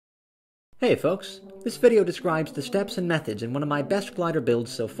Hey folks, this video describes the steps and methods in one of my best glider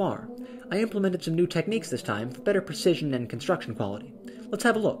builds so far. I implemented some new techniques this time for better precision and construction quality. Let's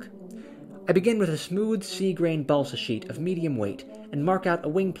have a look. I begin with a smooth C-grain balsa sheet of medium weight and mark out a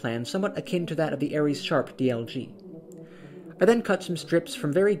wing plan somewhat akin to that of the Aries Sharp DLG. I then cut some strips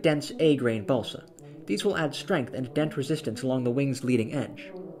from very dense A-grain balsa. These will add strength and dent resistance along the wing's leading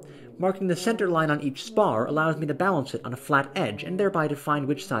edge. Marking the center line on each spar allows me to balance it on a flat edge and thereby define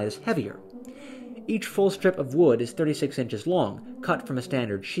which side is heavier. Each full strip of wood is 36 inches long, cut from a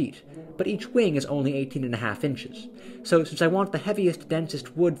standard sheet, but each wing is only 18.5 inches. So since I want the heaviest,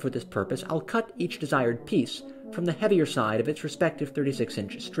 densest wood for this purpose, I'll cut each desired piece from the heavier side of its respective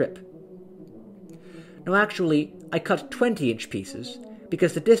 36-inch strip. Now actually, I cut 20-inch pieces,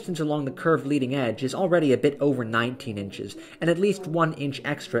 because the distance along the curved leading edge is already a bit over 19 inches, and at least 1 inch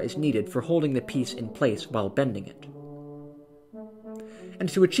extra is needed for holding the piece in place while bending it. And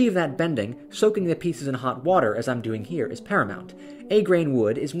to achieve that bending, soaking the pieces in hot water, as I'm doing here, is paramount. A-grain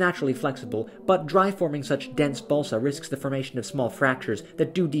wood is naturally flexible, but dry-forming such dense balsa risks the formation of small fractures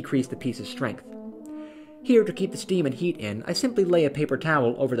that do decrease the piece's strength. Here, to keep the steam and heat in, I simply lay a paper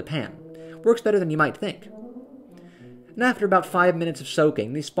towel over the pan. Works better than you might think. And after about 5 minutes of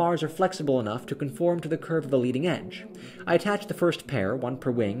soaking, these spars are flexible enough to conform to the curve of the leading edge. I attach the first pair, one per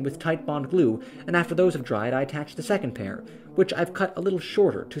wing, with tight bond glue, and after those have dried, I attach the second pair, which I've cut a little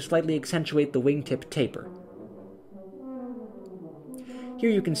shorter to slightly accentuate the wingtip taper. Here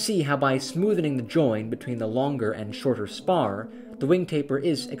you can see how by smoothing the join between the longer and shorter spar, the wing taper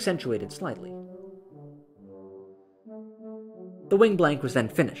is accentuated slightly. The wing blank was then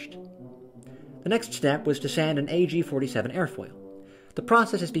finished. The next step was to sand an AG47 airfoil. The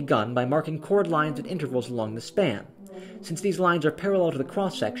process is begun by marking chord lines at intervals along the span. Since these lines are parallel to the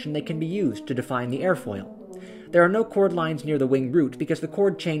cross-section, they can be used to define the airfoil. There are no chord lines near the wing root because the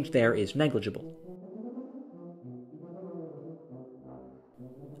chord change there is negligible.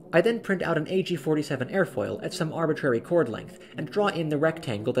 I then print out an AG47 airfoil at some arbitrary chord length and draw in the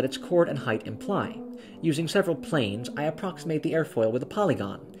rectangle that its chord and height imply. Using several planes, I approximate the airfoil with a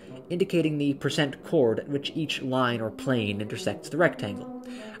polygon, indicating the percent chord at which each line or plane intersects the rectangle.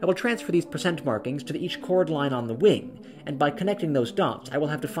 I will transfer these percent markings to each chord line on the wing, and by connecting those dots, I will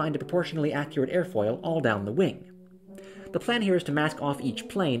have to find a proportionally accurate airfoil all down the wing. The plan here is to mask off each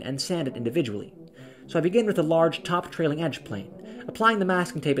plane and sand it individually. So I begin with a large top trailing edge plane. Applying the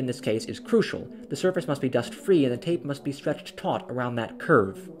masking tape in this case is crucial. The surface must be dust-free and the tape must be stretched taut around that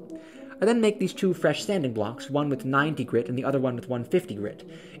curve. I then make these two fresh sanding blocks, one with 90 grit and the other one with 150 grit.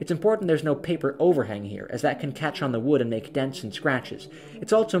 It's important there's no paper overhang here, as that can catch on the wood and make dents and scratches.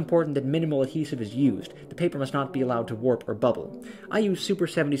 It's also important that minimal adhesive is used. The paper must not be allowed to warp or bubble. I use Super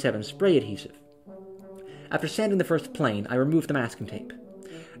 77 spray adhesive. After sanding the first plane, I remove the masking tape.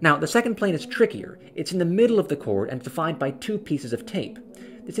 Now, the second plane is trickier. It's in the middle of the chord and defined by two pieces of tape.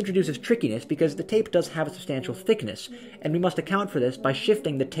 This introduces trickiness because the tape does have a substantial thickness, and we must account for this by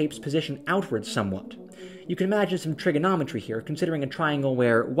shifting the tape's position outwards somewhat. You can imagine some trigonometry here, considering a triangle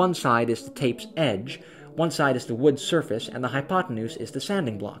where one side is the tape's edge, one side is the wood surface, and the hypotenuse is the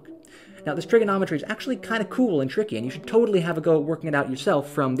sanding block. Now, this trigonometry is actually kind of cool and tricky, and you should totally have a go at working it out yourself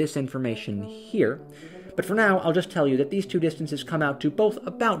from this information here. But for now, I'll just tell you that these two distances come out to both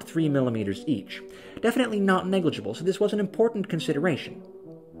about 3 millimeters each. Definitely not negligible, so this was an important consideration.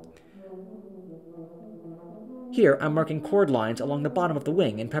 Here, I'm marking chord lines along the bottom of the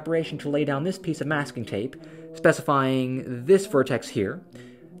wing in preparation to lay down this piece of masking tape, specifying this vertex here,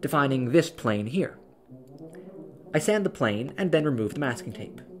 defining this plane here. I sand the plane and then remove the masking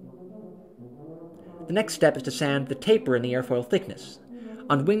tape. The next step is to sand the taper in the airfoil thickness.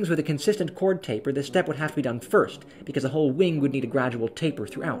 On wings with a consistent chord taper, this step would have to be done first, because the whole wing would need a gradual taper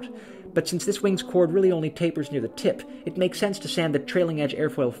throughout. But since this wing's chord really only tapers near the tip, it makes sense to sand the trailing edge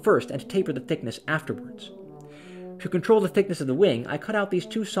airfoil first and taper the thickness afterwards. To control the thickness of the wing, I cut out these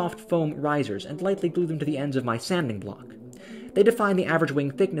two soft foam risers and lightly glue them to the ends of my sanding block. They define the average wing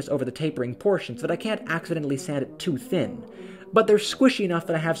thickness over the tapering portion so that I can't accidentally sand it too thin, but they're squishy enough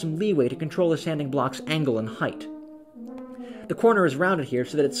that I have some leeway to control the sanding block's angle and height. The corner is rounded here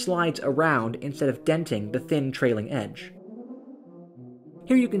so that it slides around instead of denting the thin trailing edge.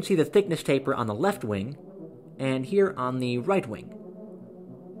 Here you can see the thickness taper on the left wing, and here on the right wing.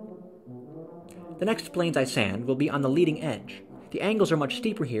 The next planes I sand will be on the leading edge. The angles are much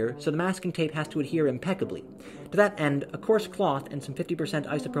steeper here, so the masking tape has to adhere impeccably. To that end, a coarse cloth and some 50%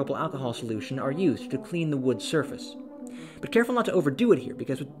 isopropyl alcohol solution are used to clean the wood surface. But careful not to overdo it here,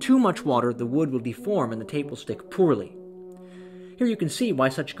 because with too much water the wood will deform and the tape will stick poorly. Here you can see why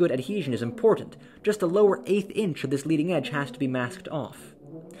such good adhesion is important. Just the lower 1/8 inch of this leading edge has to be masked off.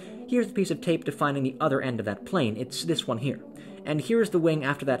 Here's the piece of tape defining the other end of that plane. It's this one here. And here's the wing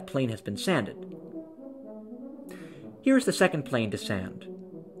after that plane has been sanded. Here's the second plane to sand.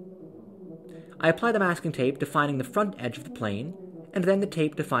 I apply the masking tape defining the front edge of the plane, and then the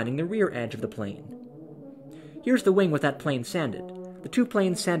tape defining the rear edge of the plane. Here's the wing with that plane sanded. The two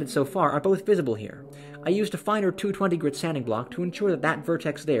planes sanded so far are both visible here. I used a finer 220 grit sanding block to ensure that that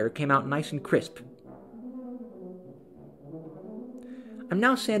vertex there came out nice and crisp. I'm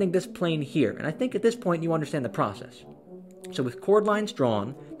now sanding this plane here, and I think at this point you understand the process. So with chord lines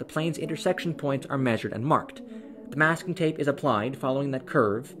drawn, the plane's intersection points are measured and marked. The masking tape is applied following that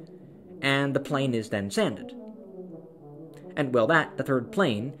curve, and the plane is then sanded. And, well, the third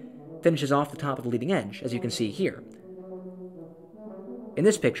plane, finishes off the top of the leading edge, as you can see here. In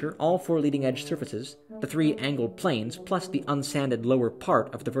this picture, all four leading edge surfaces, the three angled planes, plus the unsanded lower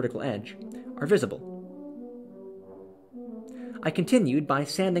part of the vertical edge, are visible. I continued by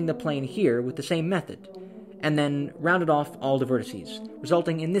sanding the plane here with the same method, and then rounded off all the vertices,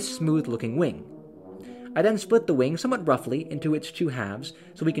 resulting in this smooth-looking wing. I then split the wing somewhat roughly into its two halves,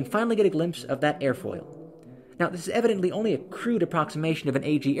 so we can finally get a glimpse of that airfoil. Now, this is evidently only a crude approximation of an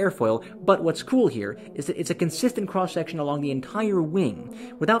AG airfoil, but what's cool here is that it's a consistent cross-section along the entire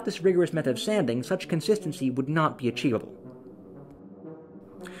wing. Without this rigorous method of sanding, such consistency would not be achievable.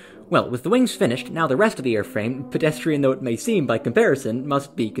 Well, with the wings finished, now the rest of the airframe, pedestrian though it may seem by comparison,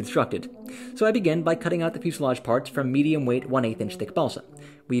 must be constructed. So I begin by cutting out the fuselage parts from medium-weight 1/8 inch thick balsa.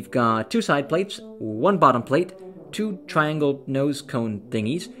 We've got two side plates, one bottom plate, two triangle nose cone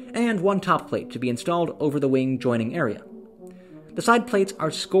thingies, and one top plate to be installed over the wing joining area. The side plates are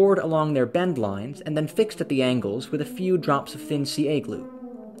scored along their bend lines and then fixed at the angles with a few drops of thin CA glue.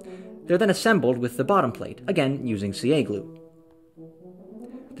 They're then assembled with the bottom plate, again using CA glue.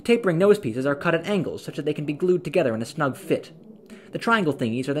 The tapering nose pieces are cut at angles such that they can be glued together in a snug fit. The triangle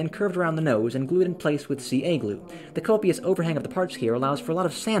thingies are then curved around the nose and glued in place with CA glue. The copious overhang of the parts here allows for a lot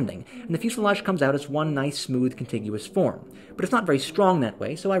of sanding, and the fuselage comes out as one nice, smooth, contiguous form. But it's not very strong that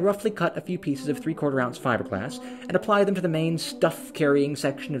way, so I roughly cut a few pieces of 3/4 ounce fiberglass and apply them to the main stuff-carrying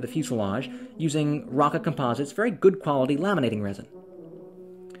section of the fuselage using Rocca Composites' very good quality laminating resin.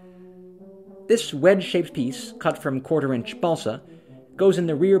 This wedge-shaped piece, cut from 1/4 inch balsa, goes in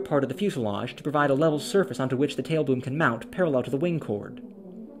the rear part of the fuselage to provide a level surface onto which the tail boom can mount parallel to the wing chord.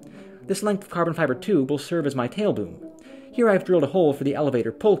 This length of carbon fiber tube will serve as my tail boom. Here I've drilled a hole for the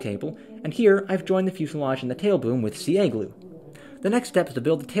elevator pull cable, and here I've joined the fuselage and the tail boom with CA glue. The next step is to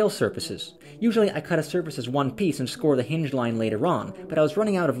build the tail surfaces. Usually I cut a surface as one piece and score the hinge line later on, but I was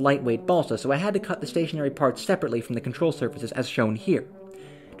running out of lightweight balsa, so I had to cut the stationary parts separately from the control surfaces as shown here.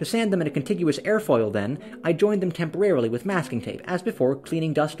 To sand them in a contiguous airfoil then, I joined them temporarily with masking tape, as before,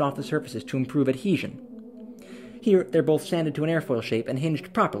 cleaning dust off the surfaces to improve adhesion. Here, they're both sanded to an airfoil shape and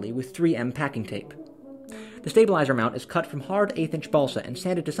hinged properly with 3M packing tape. The stabilizer mount is cut from hard 1/8 inch balsa and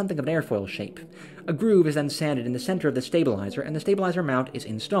sanded to something of an airfoil shape. A groove is then sanded in the center of the stabilizer, and the stabilizer mount is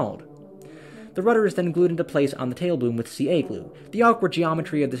installed. The rudder is then glued into place on the tail boom with CA glue. The awkward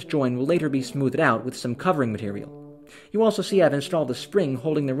geometry of this join will later be smoothed out with some covering material. You also see I've installed a spring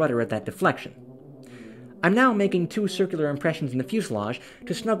holding the rudder at that deflection. I'm now making two circular impressions in the fuselage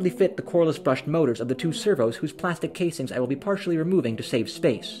to snugly fit the coreless brushed motors of the two servos whose plastic casings I will be partially removing to save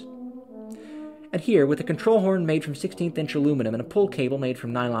space. And here, with a control horn made from 16th inch aluminum and a pull cable made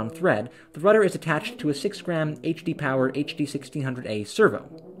from nylon thread, the rudder is attached to a 6-gram HD-powered HD1600A servo.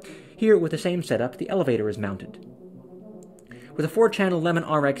 Here, with the same setup, the elevator is mounted. With a 4-channel Lemon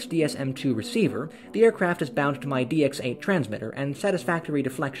RX DSM2 receiver, the aircraft is bound to my DX8 transmitter, and satisfactory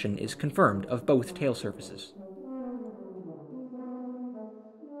deflection is confirmed of both tail surfaces.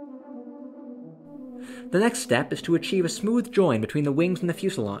 The next step is to achieve a smooth join between the wings and the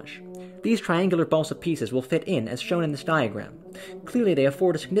fuselage. These triangular balsa pieces will fit in as shown in this diagram. Clearly they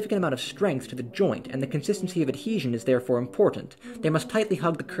afford a significant amount of strength to the joint, and the consistency of adhesion is therefore important. They must tightly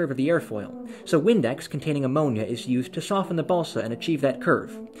hug the curve of the airfoil, so Windex containing ammonia is used to soften the balsa and achieve that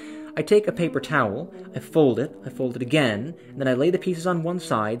curve. I take a paper towel, I fold it again, and then I lay the pieces on one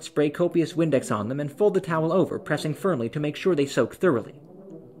side, spray copious Windex on them, and fold the towel over, pressing firmly to make sure they soak thoroughly.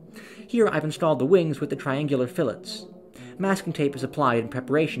 Here I've installed the wings with the triangular fillets. Masking tape is applied in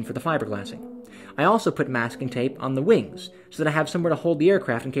preparation for the fiberglassing. I also put masking tape on the wings, so that I have somewhere to hold the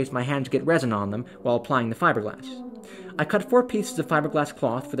aircraft in case my hands get resin on them while applying the fiberglass. I cut 4 pieces of fiberglass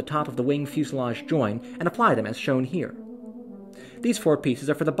cloth for the top of the wing fuselage join and apply them as shown here. These 4 pieces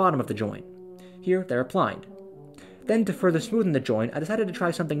are for the bottom of the join. Here they're applied. Then, to further smoothen the join, I decided to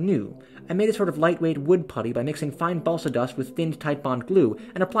try something new. I made a sort of lightweight wood putty by mixing fine balsa dust with thinned Titebond glue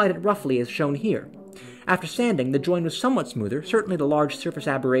and applied it roughly as shown here. After sanding, the join was somewhat smoother. Certainly the large surface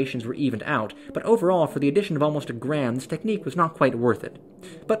aberrations were evened out, but overall, for the addition of almost a gram, this technique was not quite worth it.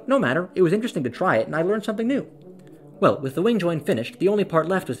 But no matter, it was interesting to try it, and I learned something new. Well, with the wing join finished, the only part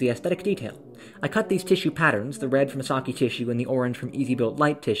left was the aesthetic detail. I cut these tissue patterns, the red from Saki tissue and the orange from Easy Built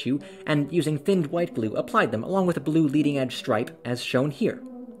Light tissue, and using thinned white glue, applied them along with a blue leading edge stripe, as shown here.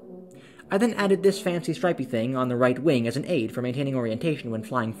 I then added this fancy stripy thing on the right wing as an aid for maintaining orientation when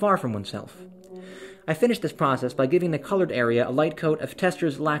flying far from oneself. I finished this process by giving the colored area a light coat of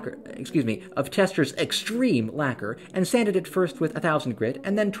Tester's Extreme lacquer, and sanded it first with 1000 grit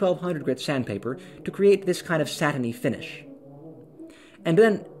and then 1200 grit sandpaper to create this kind of satiny finish. And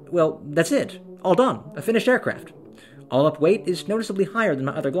then, well, that's it. All done. A finished aircraft. All up weight is noticeably higher than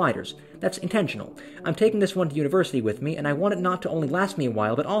my other gliders. That's intentional. I'm taking this one to university with me, and I want it not to only last me a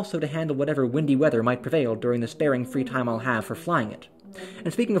while, but also to handle whatever windy weather might prevail during the sparing free time I'll have for flying it.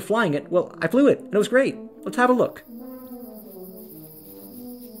 And speaking of flying it, well, I flew it, and it was great. Let's have a look.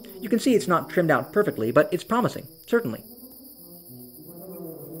 You can see it's not trimmed out perfectly, but it's promising, certainly.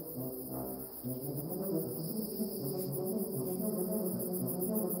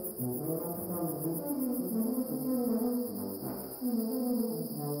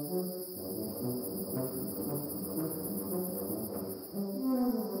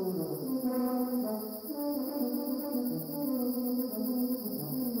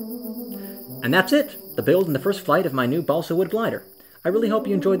 And that's it, the build and the first flight of my new balsa wood glider. I really hope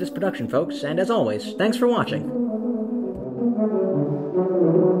you enjoyed this production, folks, and as always, thanks for watching.